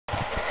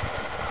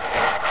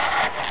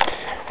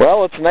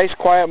Well, it's a nice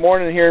quiet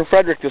morning here in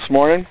Frederic this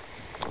morning.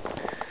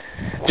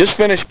 Just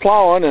finished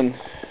plowing, and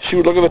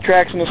shoot, look at the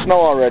tracks in the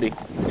snow already.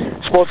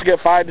 Supposed to get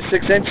 5 to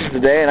 6 inches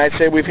today, and I'd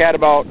say we've had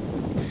about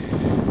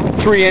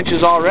 3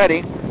 inches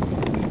already.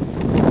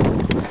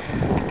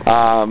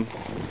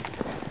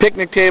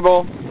 Picnic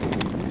table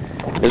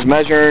is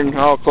measuring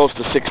close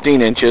to 16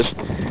 inches.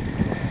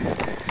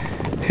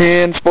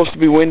 And supposed to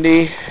be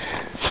windy.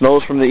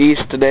 Snows from the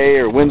east today,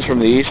 or winds from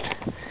the east.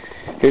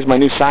 Here's my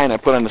new sign I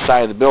put on the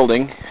side of the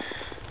building.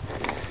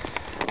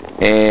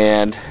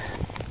 And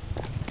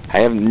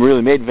I haven't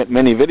really made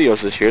many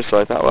videos this year, so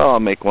I thought, well, I'll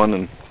make one.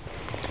 And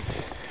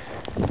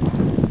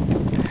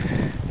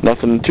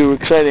nothing too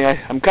exciting.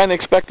 I'm kind of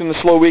expecting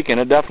a slow weekend.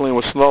 It definitely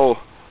was slow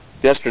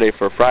yesterday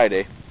for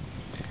Friday.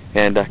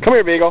 And come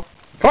here, Beagle.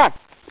 Come on.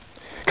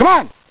 Come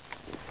on.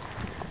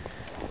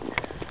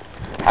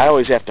 I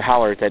always have to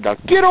holler at that dog.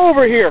 Get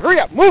over here. Hurry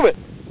up. Move it.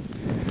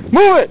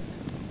 Move it.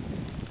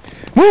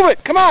 Move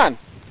it. Come on.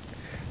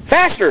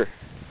 Faster.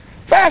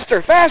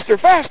 Faster, faster,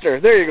 faster.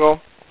 There you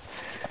go.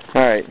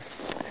 Alright.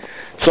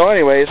 So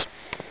anyways,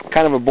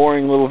 kind of a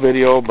boring little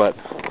video, but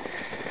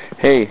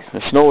hey,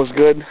 the snow was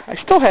good. I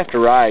still have to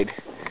ride.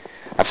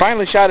 I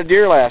finally shot a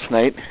deer last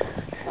night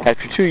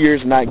after 2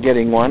 years of not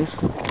getting one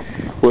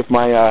with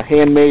my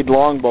handmade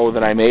longbow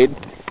that I made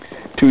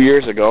 2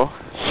 years ago.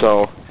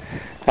 So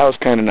that was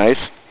kind of nice.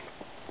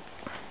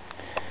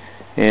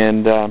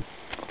 And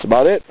that's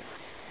about it.